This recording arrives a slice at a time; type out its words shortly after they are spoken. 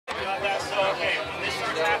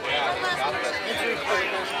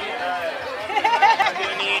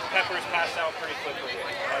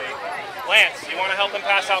Lance, you want to help him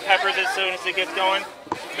pass out peppers as soon as it gets going?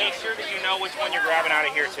 Make sure that you know which one you're grabbing out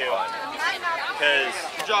of here too. Because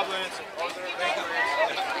good job, Lance.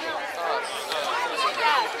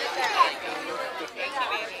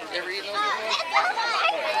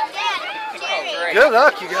 Good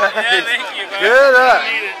luck, you guys. Yeah, thank you, guys. Good luck.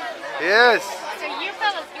 Yes. So you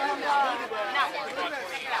fellas going on.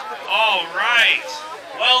 All right.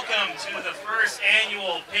 Welcome to the first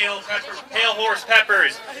annual Pale Horse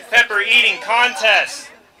Peppers Pepper Eating Contest.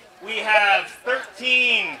 We have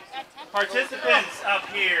 13 participants up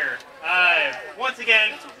here. Once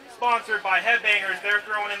again, sponsored by Headbangers. They're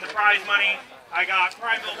throwing in the prize money. I got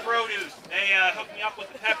Primeville Produce. They hooked me up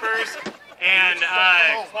with the peppers. And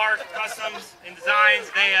Clark Customs and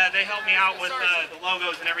Designs, they helped me out with the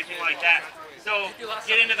logos and everything like that. So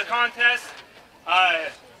get into the contest.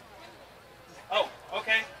 Oh,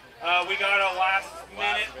 okay. We got a last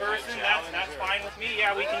minute person. That's fine with me.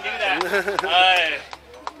 Yeah, we can do that.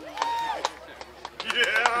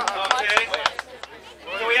 Yeah. Okay.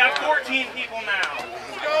 So we have 14 people now.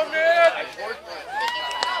 Let's go, man.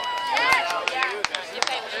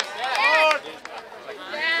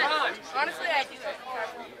 Honestly, I do.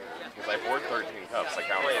 Because I poured 13 cups, I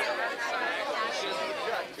counted.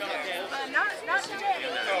 Not today.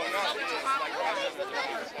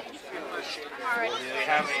 Alright.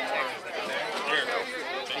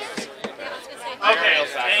 Okay,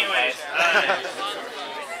 anyways.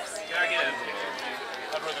 Can I get a...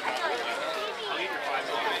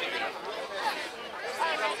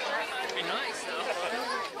 Be nice, though.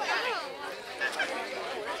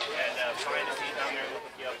 And find a seat down there and we'll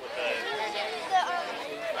hook you up with the...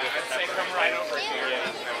 I'd say come right over here.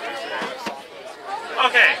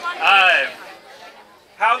 Okay,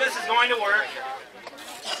 how this is going to work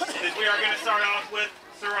is we are going to start off with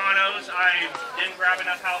Serranos. I didn't grab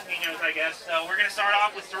enough jalapenos, I guess, so we're going to start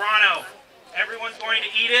off with Serrano. Everyone's going to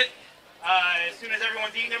eat it. As soon as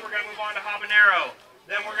everyone's eaten it, we're going to move on to habanero.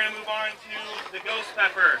 Then we're going to move on to the ghost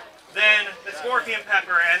pepper, then the scorpion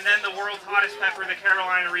pepper, and then the world's hottest pepper, the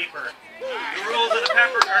Carolina Reaper. The rules of the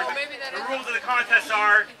pepper, the rules of the contest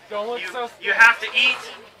are you have to eat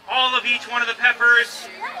all of each one of the peppers.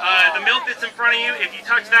 The milk that's in front of you, if you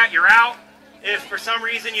touch that, you're out. If for some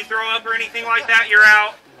reason you throw up or anything like that, you're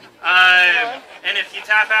out. And if you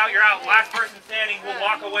tap out, you're out. Last person standing will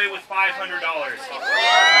walk away with $500.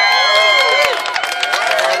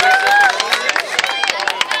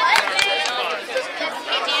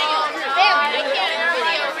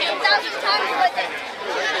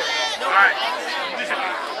 Alright.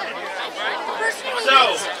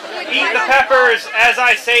 So, eat the peppers as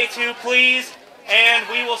I say to, please. And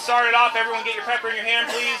we will start it off. Everyone get your pepper in your hand,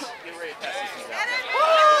 please.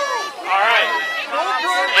 Alright.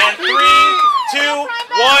 And 3, 2,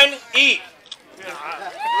 1, eat.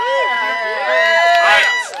 Alright,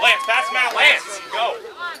 Lance, pass him out. Lance, go.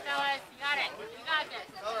 Come on, fellas. You got it. You got this.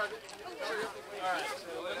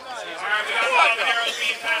 Alright, we got the habaneros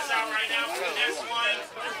being passed out right now for this one.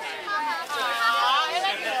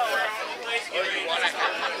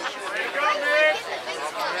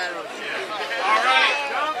 Alright,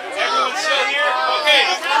 everyone's still here? Okay,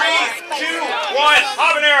 3, 2, 1,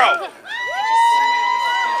 habanero.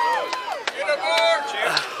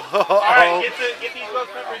 Alright, get these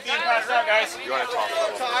ghost peppers being passed out, guys. You want to talk a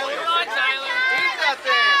little bit? Come on, Tyler. Eat that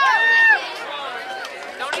thing.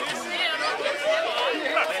 Don't even stand.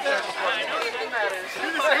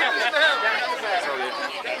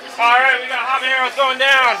 Alright, we got habaneros going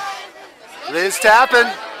down. Liz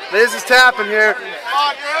tapping. Liz is tapping here.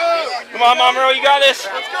 Come on, Mom Earl, you got this.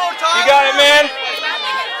 Let's go, Tyler. You got it, man.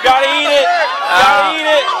 Gotta eat it. Gotta eat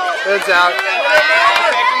it. Liz out.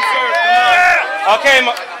 Okay,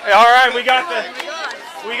 alright, we got the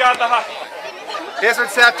This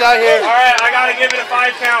one's tapped out here. Alright, I gotta give it a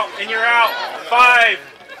 5 count, and you're out. 5,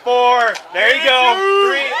 4, there you go.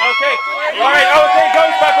 3, okay. Alright, okay,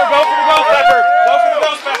 ghost pepper, go for the ghost pepper. Go for the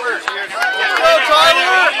ghost pepper. Go,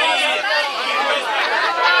 Tyler.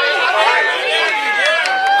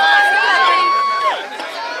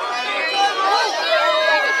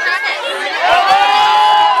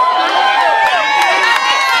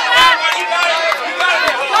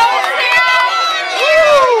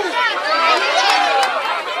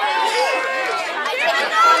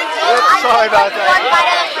 Sorry about that.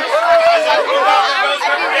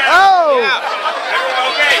 Oh!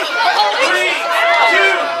 Okay, 3,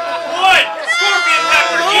 2, 1, scorpion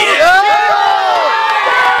pepper, eat it!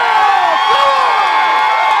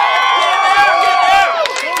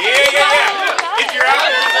 Yeah. If you're out,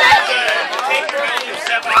 take your hand and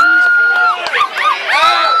step up.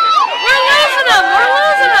 We're losing them! We're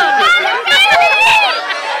losing them!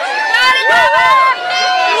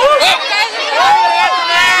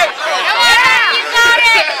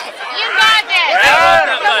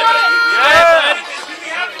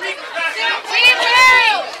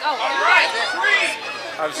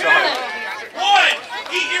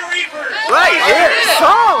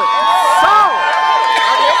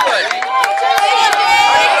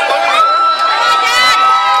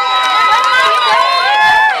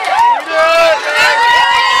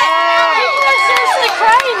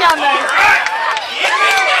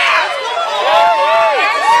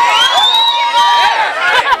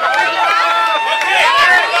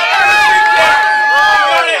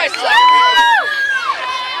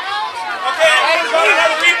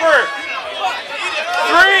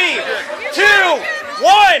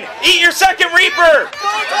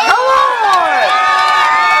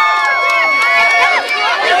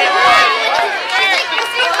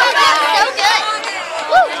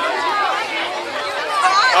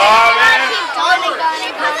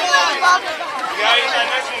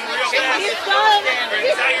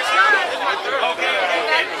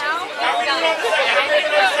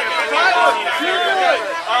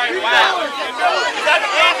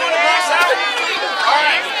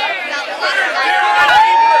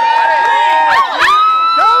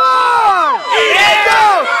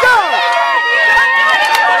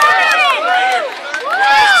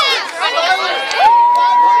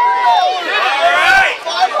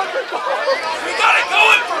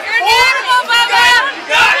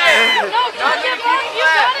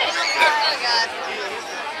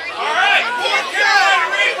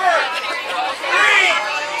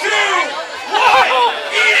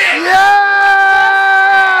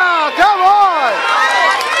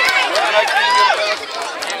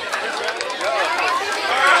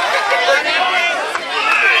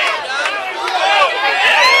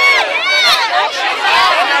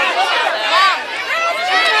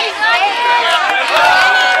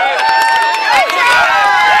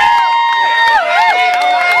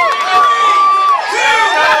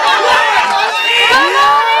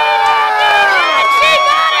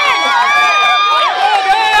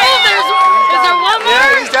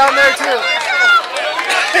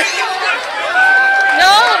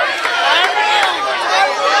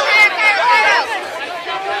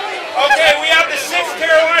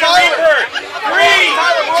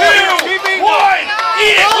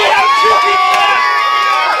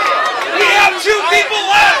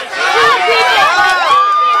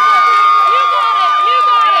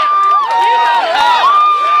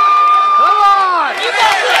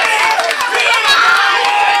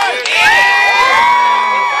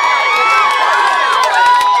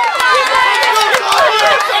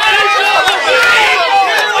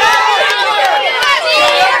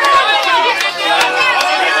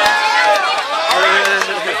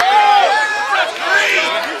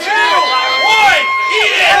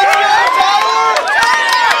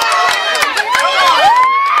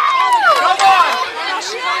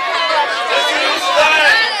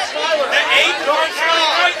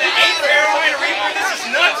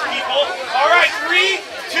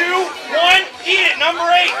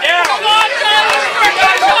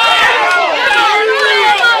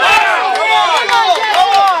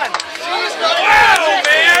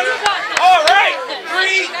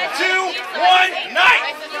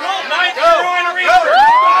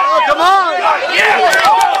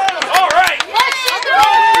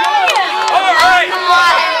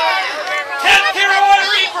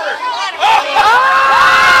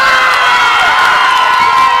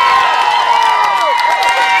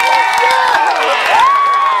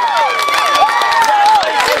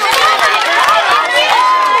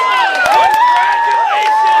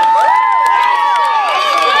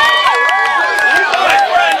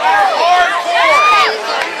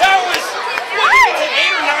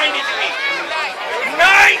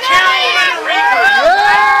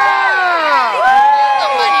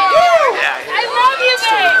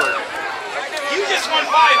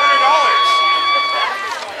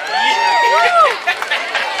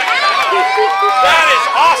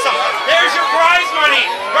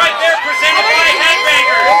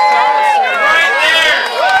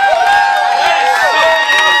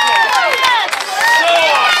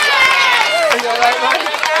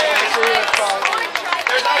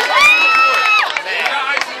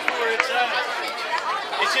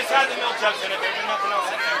 else in it. There's nothing else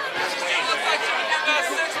in there.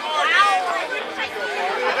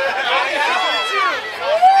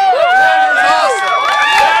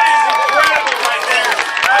 That is incredible right there.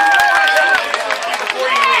 I'm going to tell you before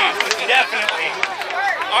you leave. Definitely.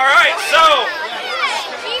 All right, so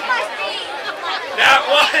that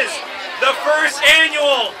was the first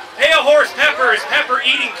annual Pale Horse Peppers Pepper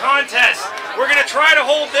Eating Contest. We're going to try to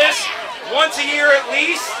hold this once a year at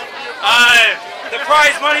least. The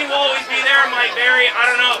prize money will always be there. It might vary. I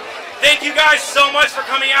don't know. Thank you guys so much for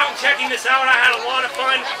coming out and checking this out. I had a lot of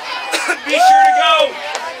fun. Be sure to go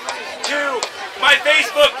to my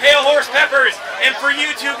Facebook, Pale Horse Peppers, and for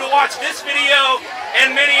YouTube to watch this video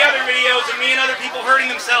and many other videos of me and other people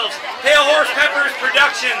hurting themselves. Pale Horse Peppers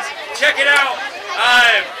Productions. Check it out.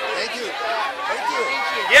 Thank you. Thank you.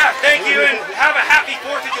 Yeah, thank you, and have a happy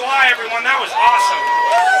 4th of July, everyone. That was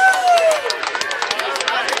awesome.